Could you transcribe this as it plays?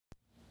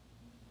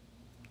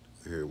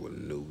here with a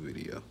new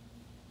video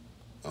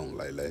on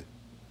LayLay.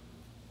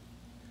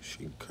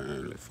 She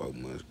currently 4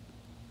 months,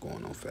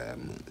 going on 5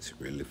 months,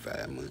 really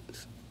 5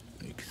 months,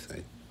 you can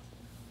say.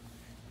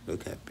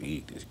 Look how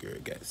big this girl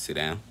got. Sit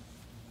down.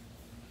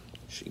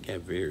 She got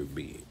very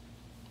big.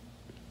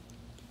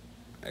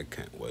 I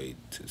can't wait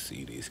to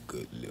see this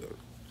good little.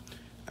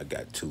 I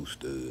got 2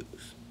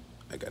 studs.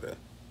 I got a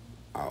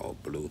all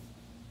blue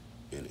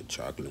and a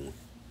chocolate one.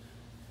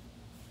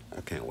 I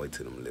can't wait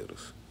till them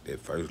littles. That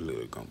first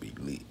little gonna be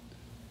lit.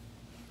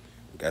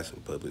 Got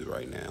some puppies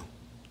right now.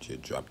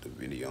 Just dropped a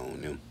video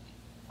on them.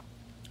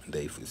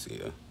 They for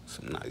sale.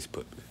 Some nice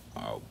puppies,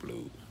 all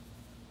blue.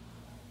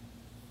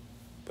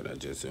 But I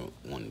just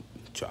want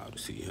y'all to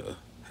see her,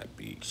 how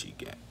big she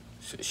got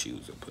since she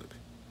was a puppy.